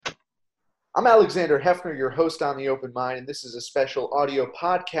I'm Alexander Hefner, your host on The Open Mind, and this is a special audio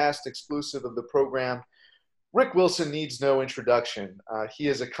podcast exclusive of the program. Rick Wilson needs no introduction. He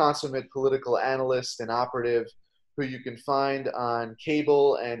is a consummate political analyst and operative who you can find on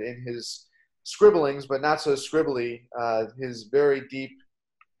cable and in his scribblings, but not so scribbly, his very deep,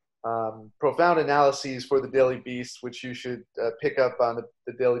 profound analyses for the Daily Beast, which you should pick up on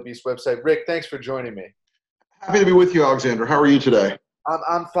the Daily Beast website. Rick, thanks for joining me. Happy to be with you, Alexander. How are you today?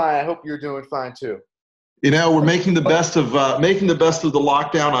 I'm fine. I hope you're doing fine too. You know, we're making the best of the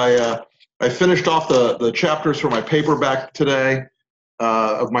lockdown. I finished off the chapters for my paperback today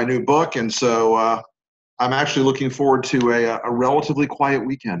of my new book, and so I'm actually looking forward to a relatively quiet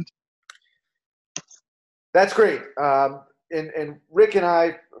weekend. That's great. And Rick and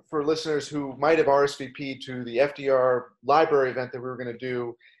I, for listeners who might have RSVP'd to the FDR library event that we were going to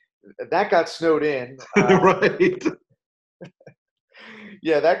do, that got snowed in. Right.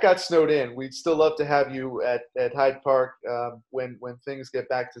 Yeah, that got snowed in. We'd still love to have you at Hyde Park when things get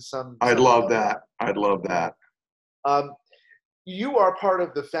back to some. I'd love that. I'd love that. You are part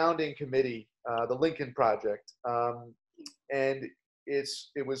of the founding committee, the Lincoln Project, and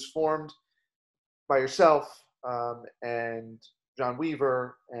it was formed by yourself and John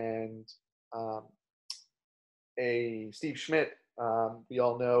Weaver and a Steve Schmidt, we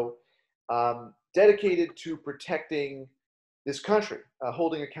all know, dedicated to protecting this country,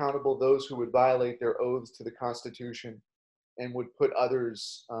 holding accountable those who would violate their oaths to the Constitution and would put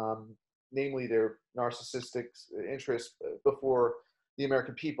others, namely their narcissistic interests, before the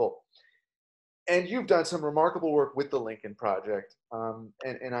American people. And you've done some remarkable work with the Lincoln Project.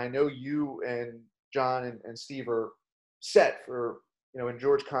 And I know you and John and Steve are set for, and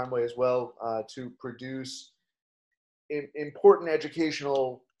George Conway as well, to produce important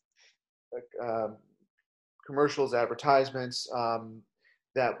educational commercials, advertisements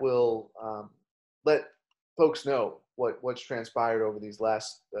that will let folks know what's transpired over these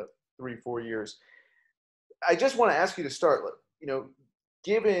last 3-4 years. I just want to ask you to start,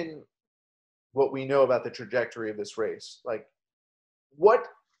 given what we know about the trajectory of this race, what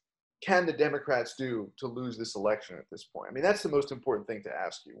can the Democrats do to lose this election at this point? I mean, that's the most important thing to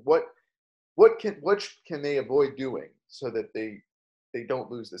ask you. What can they avoid doing so that they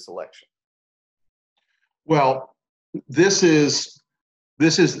don't lose this election? Well, this is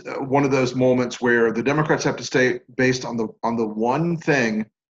one of those moments where the Democrats have to stay based on the one thing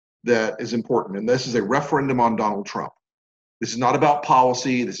that is important, and this is a referendum on Donald Trump. This is not about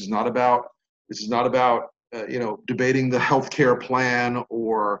policy. This is not about debating the health care plan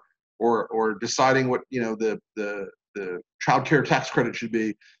or deciding what the child care tax credit should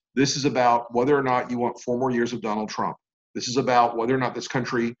be. This is about whether or not you want 4 more years of Donald Trump. This is about whether or not this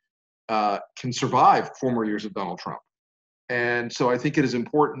country can survive 4 more years of Donald Trump. And so I think it is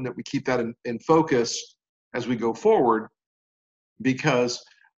important that we keep that in focus as we go forward, because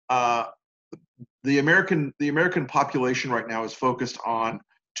the American population right now is focused on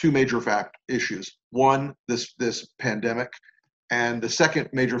 2 major issues. One, this pandemic, and the second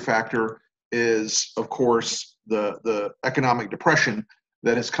major factor is, of course, the economic depression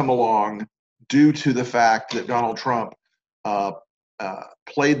that has come along due to the fact that Donald Trump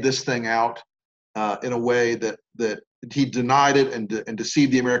played this thing out in a way that he denied it and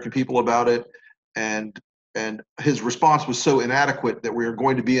deceived the American people about it, and his response was so inadequate that we are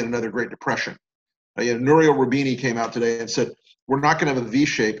going to be in another Great Depression. Nouriel Roubini came out today and said, we're not going to have a V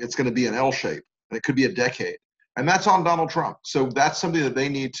shape, it's going to be an L shape, and it could be a decade. And that's on Donald Trump. So that's something that they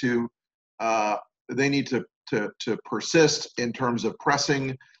need to persist in terms of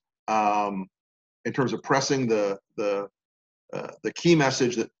pressing the key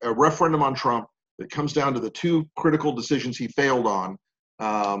message that a referendum on Trump that comes down to the 2 critical decisions he failed on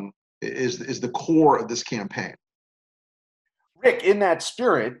is the core of this campaign. Rick, in that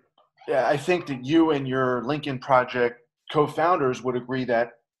spirit, I think that you and your Lincoln Project co-founders would agree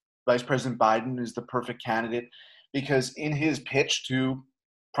that Vice President Biden is the perfect candidate, because in his pitch to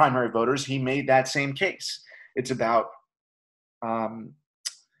primary voters, he made that same case. It's about a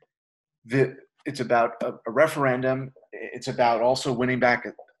referendum. It's about also winning back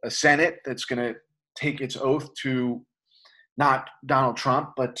a Senate that's going to take its oath to not Donald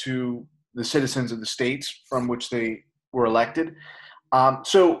Trump, but to the citizens of the states from which they were elected.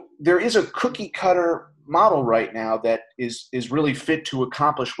 So there is a cookie cutter model right now that is really fit to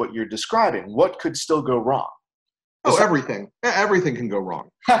accomplish what you're describing. What could still go wrong? Everything. Everything can go wrong.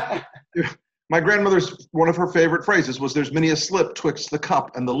 My grandmother's, one of her favorite phrases was, there's many a slip twixt the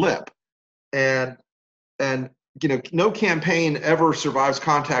cup and the lip. And no campaign ever survives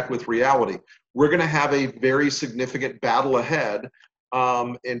contact with reality. We're going to have a very significant battle ahead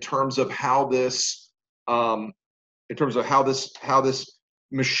in terms of how this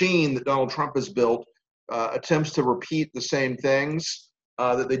machine that Donald Trump has built attempts to repeat the same things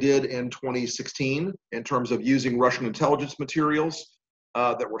that they did in 2016 in terms of using Russian intelligence materials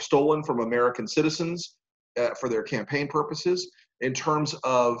that were stolen from American citizens for their campaign purposes, in terms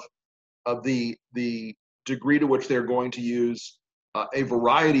of the degree to which they're going to use a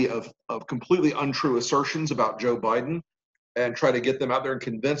variety of completely untrue assertions about Joe Biden and try to get them out there and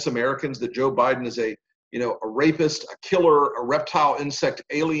convince Americans that Joe Biden is a rapist, a killer, a reptile, insect,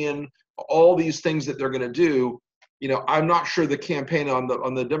 alien, all these things that they're going to do. I'm not sure the campaign on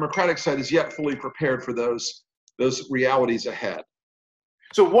the Democratic side is yet fully prepared for those realities ahead.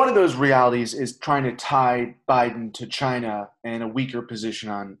 So one of those realities is trying to tie Biden to China and a weaker position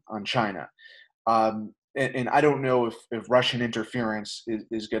on China. And I don't know if Russian interference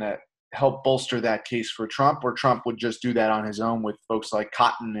is going to help bolster that case for Trump, or Trump would just do that on his own with folks like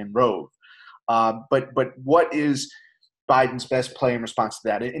Cotton and Rove. But what is Biden's best play in response to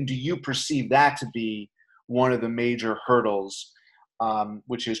that? And do you perceive that to be one of the major hurdles,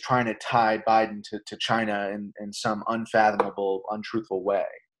 which is trying to tie Biden to China in some unfathomable, untruthful way?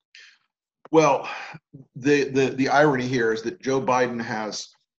 Well, the irony here is that Joe Biden has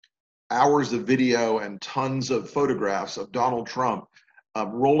hours of video and tons of photographs of Donald Trump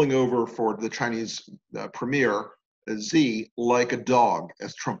rolling over for the Chinese premier, Xi, like a dog,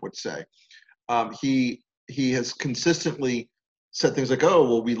 as Trump would say. He has consistently said things like, "Oh,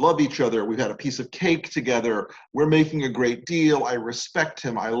 well, we love each other. We've had a piece of cake together. We're making a great deal. I respect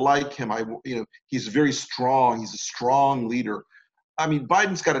him. I like him. He's very strong. He's a strong leader." I mean,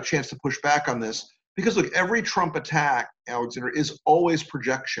 Biden's got a chance to push back on this because, look, every Trump attack, Alexander, is always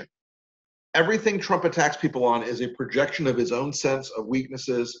projection. Everything Trump attacks people on is a projection of his own sense of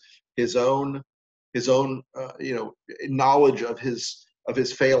weaknesses, his own knowledge of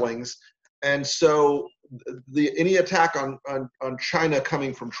his failings. And so any attack on China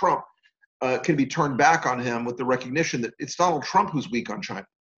coming from Trump can be turned back on him with the recognition that it's Donald Trump who's weak on China.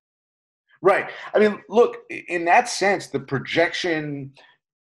 Right. I mean, look, in that sense, the projection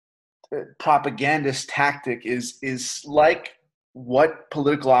propagandist tactic is like what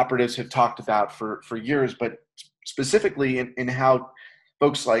political operatives have talked about for years, but specifically in how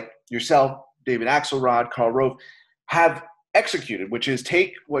folks like yourself, David Axelrod, Karl Rove, have executed, which is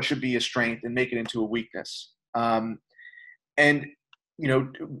take what should be a strength and make it into a weakness. And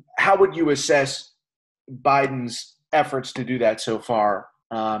how would you assess Biden's efforts to do that so far?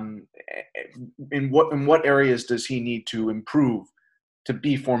 In what areas does he need to improve to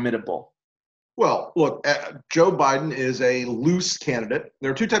be formidable? Well, look, Joe Biden is a loose candidate.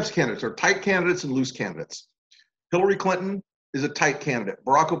 There are two types of candidates. There are tight candidates and loose candidates. Hillary Clinton is a tight candidate.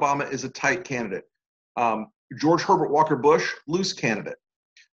 Barack Obama is a tight candidate. George Herbert Walker Bush, loose candidate.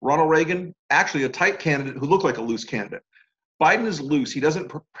 Ronald Reagan, actually a tight candidate who looked like a loose candidate. Biden is loose. He doesn't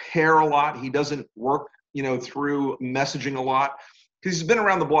prepare a lot. He doesn't work, through messaging a lot because he's been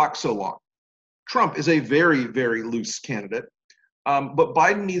around the block so long. Trump is a very, very loose candidate. But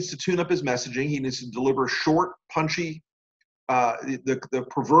Biden needs to tune up his messaging. He needs to deliver short, punchy, the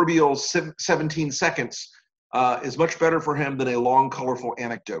proverbial 17 seconds is much better for him than a long, colorful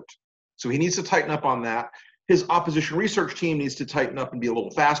anecdote. So he needs to tighten up on that. His opposition research team needs to tighten up and be a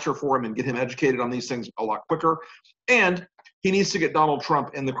little faster for him and get him educated on these things a lot quicker. And he needs to get Donald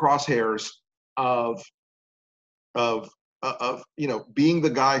Trump in the crosshairs of being the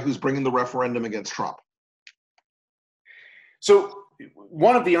guy who's bringing the referendum against Trump. So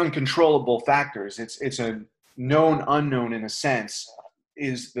one of the uncontrollable factors, it's a known unknown in a sense,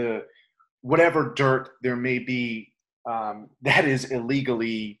 is the whatever dirt there may be that is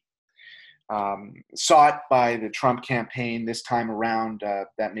illegally sought by the Trump campaign this time around,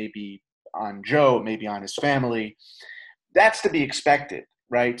 that may be on Joe, maybe on his family. That's to be expected,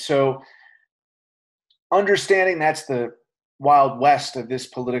 right? So understanding that's the Wild West of this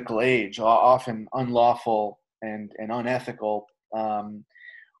political age, often unlawful and unethical,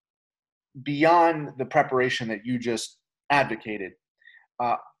 beyond the preparation that you just advocated,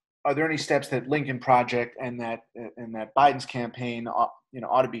 are there any steps that Lincoln Project and that Biden's campaign ought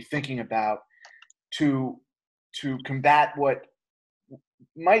to be thinking about to combat what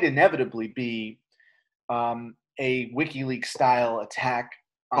might inevitably be a WikiLeaks style attack?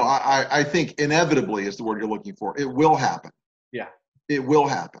 I think inevitably is the word you're looking for. It will happen. Yeah, it will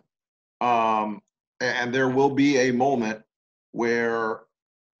happen. And there will be a moment where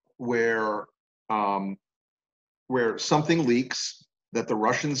something leaks that the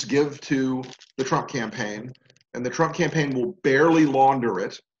Russians give to the Trump campaign, and the Trump campaign will barely launder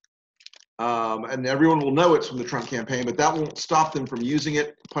it, and everyone will know it's from the Trump campaign, but that won't stop them from using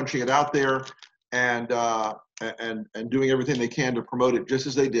it, punching it out there, and doing everything they can to promote it, just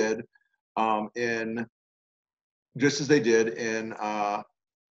as they did in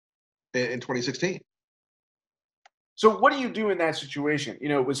 2016. So what do you do in that situation?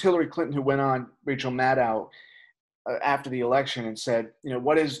 It was Hillary Clinton who went on Rachel Maddow after the election and said,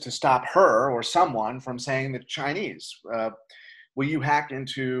 what is to stop her or someone from saying the Chinese? Will you hack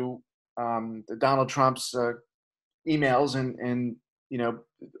into the Donald Trump's emails and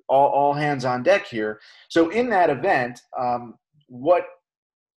all hands on deck here? So in that event, what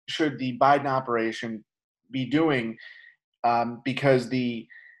should the Biden operation be doing? Because the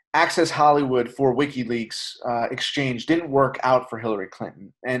Access Hollywood for WikiLeaks exchange didn't work out for Hillary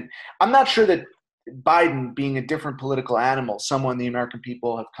Clinton. And I'm not sure that Biden, being a different political animal, someone the American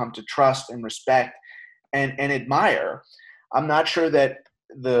people have come to trust and respect and admire, I'm not sure that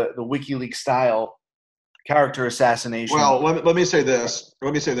the WikiLeaks style character assassination. Well, let me say this.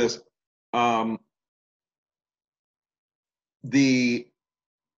 The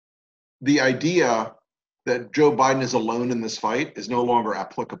idea that Joe Biden is alone in this fight is no longer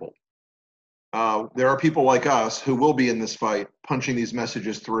applicable. There are people like us who will be in this fight punching these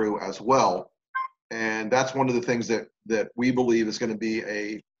messages through as well. And that's one of the things that we believe is going to be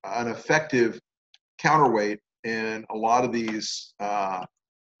an effective counterweight in a lot of these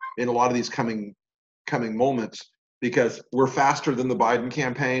coming moments, because we're faster than the Biden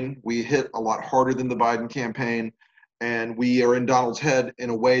campaign. We hit a lot harder than the Biden campaign, and we are in Donald's head in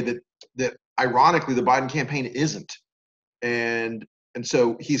a way that ironically the Biden campaign isn't. And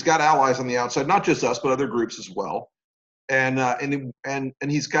so he's got allies on the outside, not just us, but other groups as well. And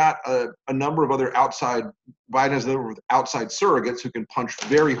he's got a number of other outside. Biden has a number of outside surrogates who can punch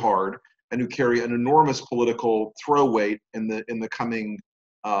very hard and who carry an enormous political throw weight in the coming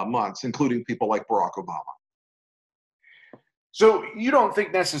months, including people like Barack Obama. So you don't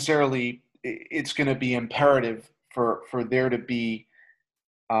think necessarily it's going to be imperative for there to be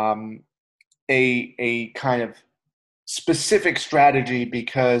a kind of specific strategy,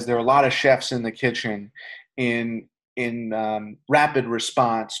 because there are a lot of chefs in the kitchen in rapid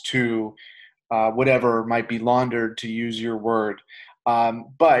response to whatever might be laundered, to use your word.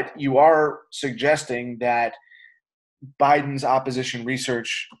 But you are suggesting that Biden's opposition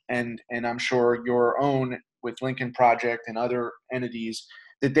research and I'm sure your own with Lincoln Project and other entities,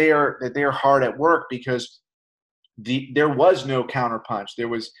 that they are hard at work, because there was no counterpunch. There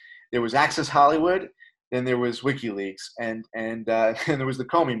was Access Hollywood, then there was WikiLeaks, and and there was the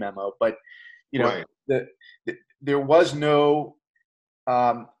Comey memo. But Right. There was no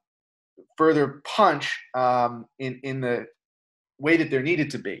further punch in the way that there needed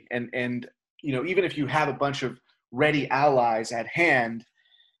to be. And even if you have a bunch of ready allies at hand,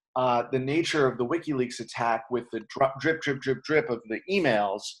 the nature of the WikiLeaks attack with the drip of the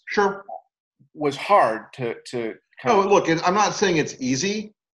emails Sure. was hard to kind No, of. look, I'm not saying it's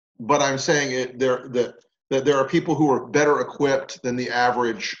easy, but I'm saying that there are people who are better equipped than the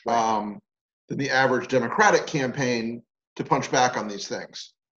average Democratic campaign to punch back on these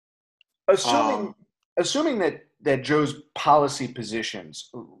things. Assuming that Joe's policy positions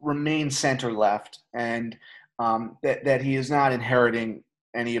remain center left, and that he is not inheriting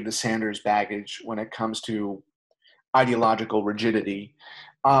any of the Sanders baggage when it comes to ideological rigidity,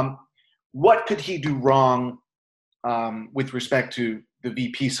 what could he do wrong with respect to the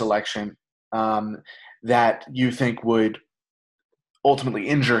VP selection that you think would ultimately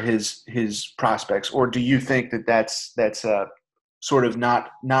injure his prospects? Or do you think that that's sort of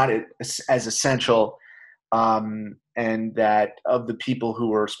not as essential, and that of the people who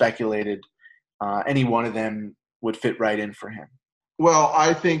were speculated, any one of them would fit right in for him? Well,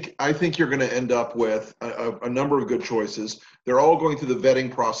 I think you're going to end up with a number of good choices. They're all going through the vetting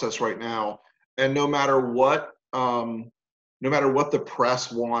process right now, and no matter what the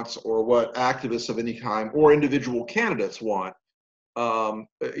press wants, or what activists of any kind or individual candidates want, they're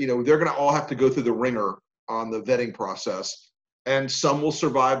going to all have to go through the ringer on the vetting process, and some will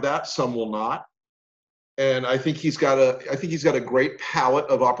survive that, some will not. And I think he's got a great palette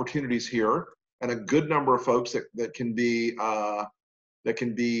of opportunities here, and a good number of folks that can be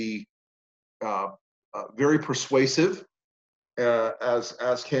very persuasive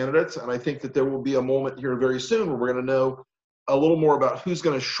as candidates. And I think that there will be a moment here very soon where we're going to know a little more about who's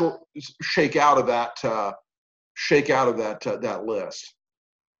going to shake out of that list.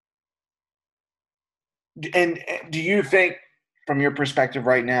 And do you think, from your perspective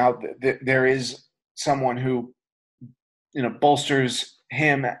right now, that there is someone who bolsters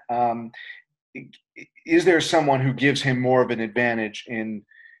him? Is there someone who gives him more of an advantage in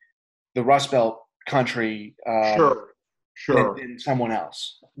the Rust Belt country Sure, sure. than someone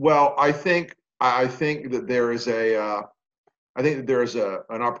else. Well, I think that there is I think that there is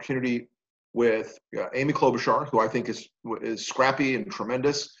an opportunity with Amy Klobuchar, who I think is scrappy and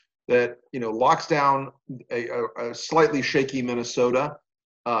tremendous, that locks down a slightly shaky Minnesota,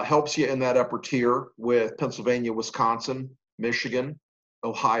 helps you in that upper tier with Pennsylvania, Wisconsin, Michigan,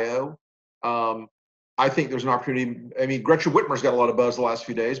 Ohio. Um, I think there's an opportunity. I mean, Gretchen Whitmer's got a lot of buzz the last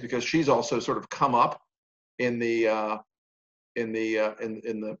few days because she's also sort of come up in the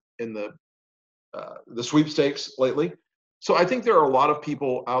sweepstakes lately. So I think there are a lot of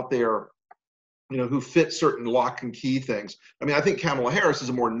people out there, who fit certain lock and key things. I mean, I think Kamala Harris is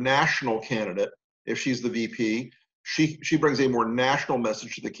a more national candidate if she's the VP. She brings a more national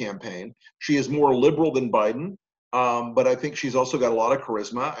message to the campaign. She is more liberal than Biden, but I think she's also got a lot of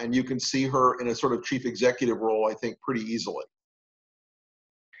charisma, and you can see her in a sort of chief executive role, I think, pretty easily.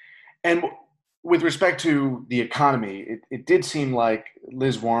 And with respect to the economy, it did seem like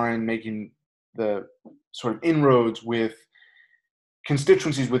Liz Warren making the sort of inroads with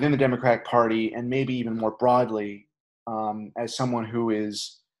constituencies within the Democratic Party and maybe even more broadly, as someone who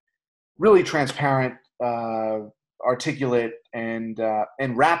is really transparent, articulate, and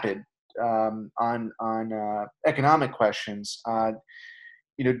rapid on economic questions.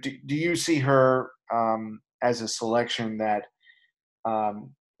 Do you see her as a selection that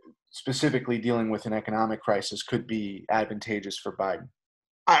specifically dealing with an economic crisis could be advantageous for Biden?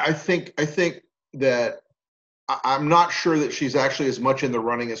 I think that I'm not sure that she's actually as much in the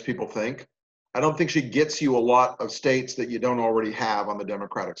running as people think. I don't think she gets you a lot of states that you don't already have on the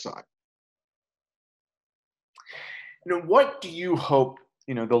Democratic side. What do you hope?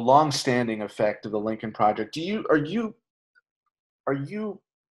 The long-standing effect of the Lincoln Project. Are you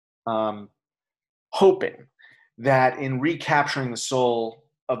hoping that in recapturing the soul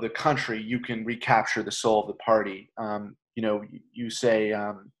of the country, you can recapture the soul of the party? You say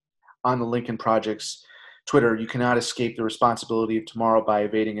on the Lincoln Project's Twitter, you cannot escape the responsibility of tomorrow by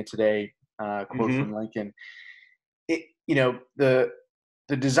evading it today. Quote from Lincoln. The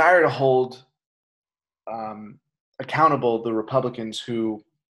desire to hold accountable the Republicans who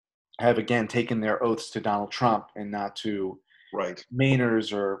have again taken their oaths to Donald Trump and not to right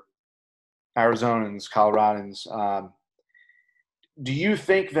Mainers or Arizonans, Coloradans. Do you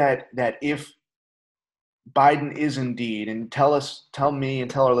think that if Biden is indeed, and tell me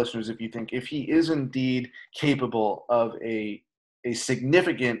and tell our listeners if you think if he is indeed capable of a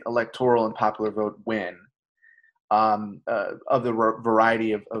significant electoral and popular vote win of the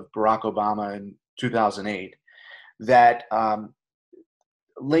variety of Barack Obama in 2008, that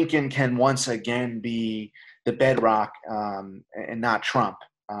Lincoln can once again be the bedrock and not Trump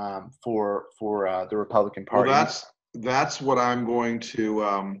for the Republican Party? Well, that's what I'm going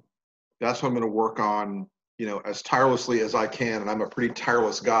to that's what I'm going to work on, as tirelessly as I can, and I'm a pretty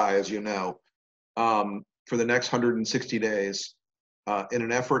tireless guy, as you know, for the next 160 days, in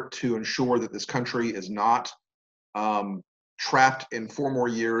an effort to ensure that this country is not trapped in 4 more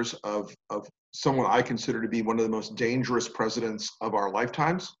years of someone I consider to be one of the most dangerous presidents of our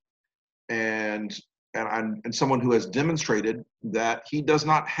lifetimes, and someone who has demonstrated that he does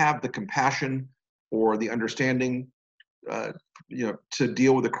not have the compassion or the understanding, to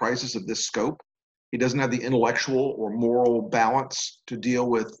deal with a crisis of this scope. He doesn't have the intellectual or moral balance to deal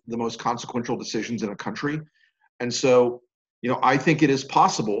with the most consequential decisions in a country. And so, I think it is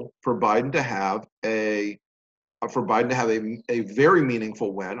possible for Biden to have a very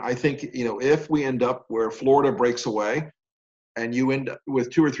meaningful win. I think, if we end up where Florida breaks away and you end up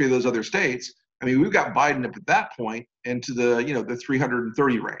with 2 or 3 of those other states, I mean, we've got Biden up at that point into the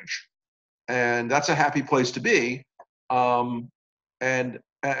 330 range. And that's a happy place to be. And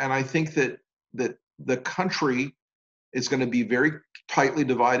I think that the country is going to be very tightly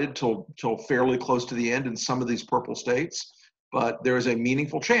divided till fairly close to the end in some of these purple states. But there is a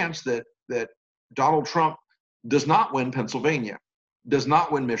meaningful chance that Donald Trump does not win Pennsylvania, does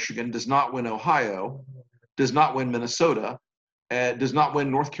not win Michigan, does not win Ohio, does not win Minnesota, does not win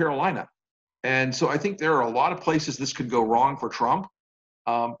North Carolina. And so I think there are a lot of places this could go wrong for Trump.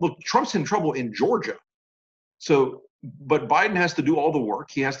 Look, Trump's in trouble in Georgia. But Biden has to do all the work.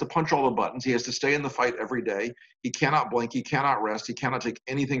 He has to punch all the buttons. He has to stay in the fight every day. He cannot blink. He cannot rest. He cannot take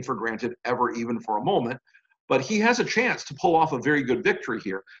anything for granted ever, even for a moment. But he has a chance to pull off a very good victory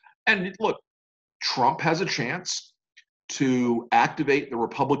here. And look, Trump has a chance to activate the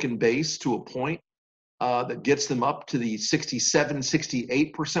Republican base to a point that gets them up to the 67,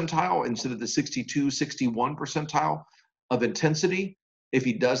 68 percentile instead of the 62, 61 percentile of intensity. If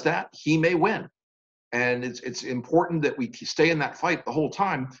he does that, he may win. And it's important that we stay in that fight the whole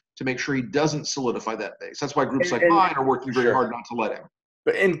time to make sure he doesn't solidify that base. That's why groups like And mine are working very hard not to let him.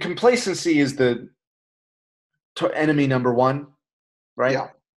 and complacency is the enemy number one, right? Yeah.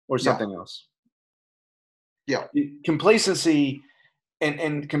 Or Yeah. something else. Yeah. Complacency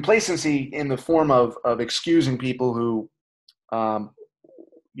and complacency in the form of excusing people who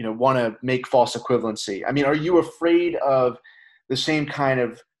want to make false equivalency. I mean, are you afraid of the same kind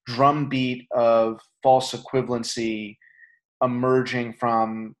of drumbeat of false equivalency emerging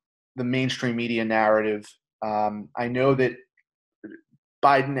from the mainstream media narrative? I know that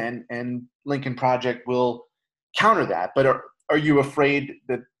Biden and Lincoln Project will counter that, but are you afraid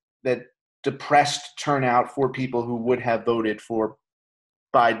that depressed turnout for people who would have voted for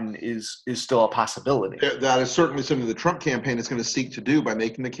Biden is still a possibility? That is certainly something the Trump campaign is going to seek to do by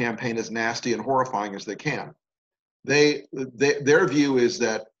making the campaign as nasty and horrifying as they can. Their view is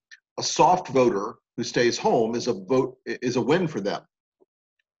that a soft voter who stays home is a win for them.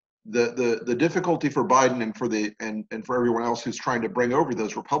 The difficulty for Biden and for everyone else who's trying to bring over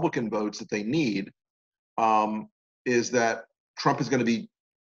those Republican votes that they need is that Trump is going to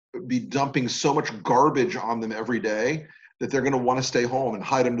be dumping so much garbage on them every day that they're going to want to stay home and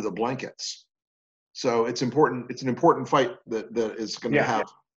hide under the blankets. So it's important. It's an important fight that is going to have.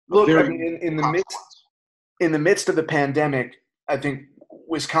 Look, I mean, in the midst of the pandemic, I think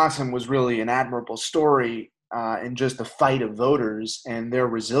Wisconsin was really an admirable story in just the fight of voters and their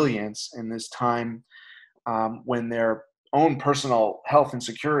resilience in this time when their own personal health and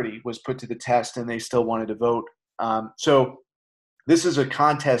security was put to the test and they still wanted to vote. So this is a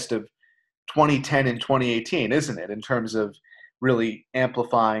contest of 2010 and 2018, isn't it, in terms of really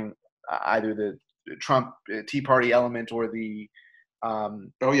amplifying either the Trump Tea Party element or the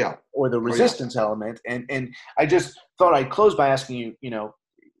or the resistance element. And I just thought I'd close by asking you,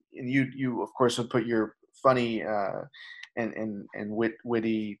 and you of course would put your funny and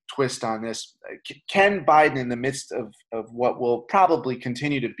witty twist on this. Can Biden, in the midst of what will probably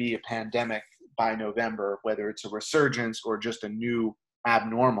continue to be a pandemic by November, whether it's a resurgence or just a new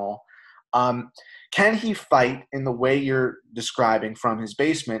abnormal, can he fight in the way you're describing from his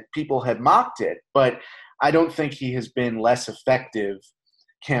basement? People have mocked it, but I don't think he has been less effective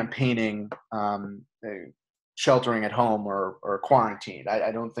campaigning, sheltering at home or quarantined.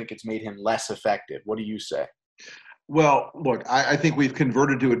 I don't think it's made him less effective. What do you say? Well, look, I think we've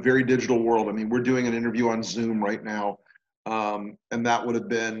converted to a very digital world. I mean, we're doing an interview on Zoom right now, and I would have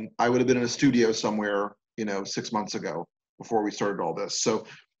been in a studio somewhere, 6 months ago before we started all this. So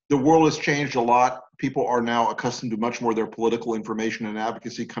the world has changed a lot. People are now accustomed to much more of their political information and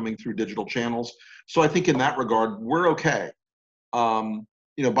advocacy coming through digital channels. So I think in that regard, we're okay.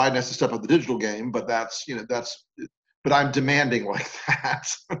 Biden has to step up the digital game, but but I'm demanding like that.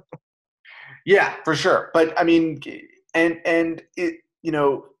 Yeah, for sure. But I mean, and it,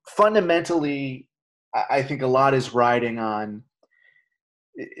 fundamentally, I think a lot is riding on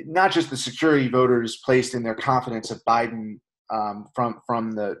not just the security voters placed in their confidence of Biden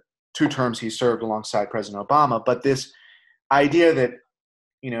from the 2 terms he served alongside President Obama, but this idea that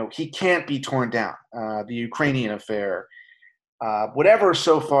he can't be torn down. The Ukrainian affair, whatever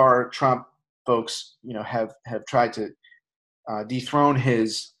so far Trump folks have tried to dethrone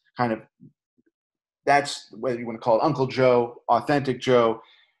his kind of, that's whether you want to call it Uncle Joe, authentic Joe,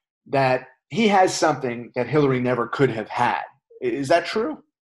 that he has something that Hillary never could have had. Is that true?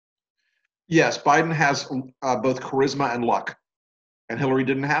 Yes, Biden has both charisma and luck, and Hillary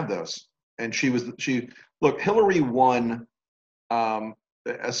didn't have those. And Hillary won a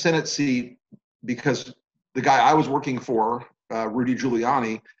Senate seat because the guy I was working for, Rudy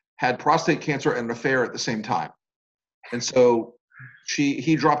Giuliani, had prostate cancer and an affair at the same time. And so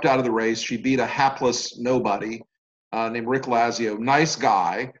he dropped out of the race. She beat a hapless nobody named Rick Lazio, nice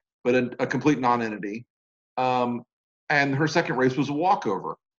guy, but a complete non-entity. And her second race was a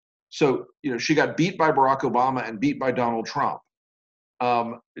walkover. So, she got beat by Barack Obama and beat by Donald Trump.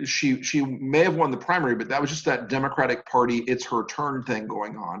 She may have won the primary, but that was just that Democratic Party, it's her turn thing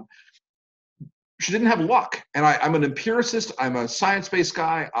going on. She didn't have luck. And I'm an empiricist. I'm a science-based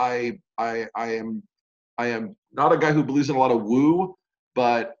guy. I am not a guy who believes in a lot of woo,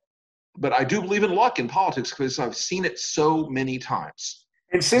 but I do believe in luck in politics because I've seen it so many times.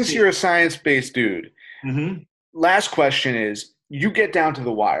 And since you're a science-based dude, last question is, you get down to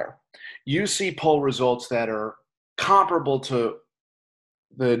the wire. You see poll results that are comparable to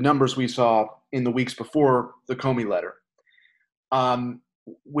the numbers we saw in the weeks before the Comey letter,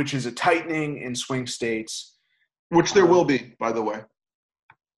 which is a tightening in swing states. Which there will be, by the way.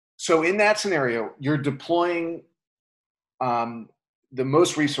 So in that scenario, you're deploying the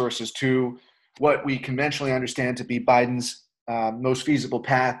most resources to what we conventionally understand to be Biden's most feasible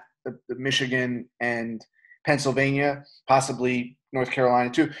path, Michigan and Pennsylvania, possibly North Carolina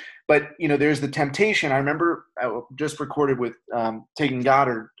too. But, there's the temptation. I remember I just recorded with Taking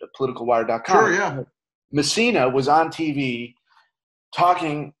Goddard, politicalwire.com. Sure, yeah. Messina was on TV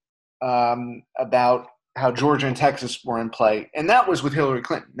talking about how Georgia and Texas were in play, and that was with Hillary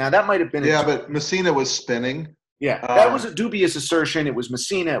Clinton. Now, that might have been but Messina was spinning. Yeah, that was a dubious assertion. It was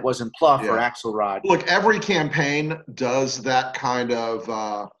Messina. It wasn't Plouffe or Axelrod. Look, every campaign does that kind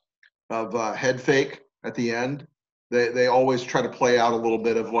of head fake at the end. They always try to play out a little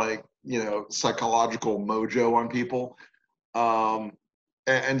bit of psychological mojo on people.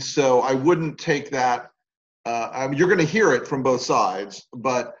 And so I wouldn't take that. You're going to hear it from both sides,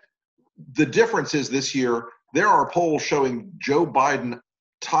 but the difference is this year there are polls showing Joe Biden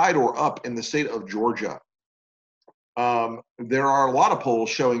tied or up in the state of Georgia. There are a lot of polls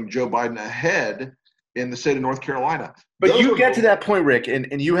showing Joe Biden ahead in the state of North Carolina. But you get to that point, Rick,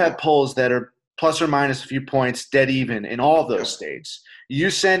 and you have polls that are plus or minus a few points, dead even in all those states.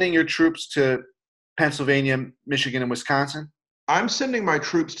 You sending your troops to Pennsylvania, Michigan, and Wisconsin? I'm sending my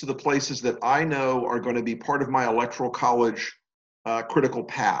troops to the places that I know are going to be part of my electoral college critical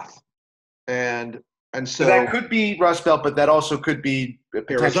path. And so that could be Rust Belt, but that also could be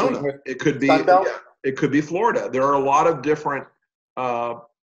Arizona. It could be it could be Florida. There are a lot of different possible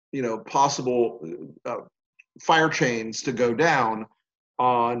fire chains to go down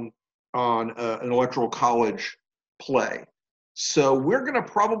on an electoral college play. So we're going to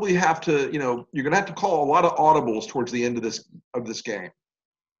probably have to, you're going to have to call a lot of audibles towards the end of this game.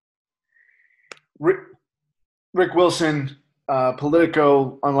 Rick Wilson,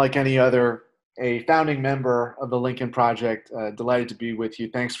 Politico, unlike any other, a founding member of the Lincoln Project. Delighted to be with you.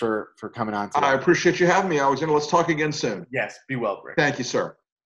 Thanks for coming on today. I appreciate you having me. Let's talk again soon. Yes, be well, Rick. Thank you, sir.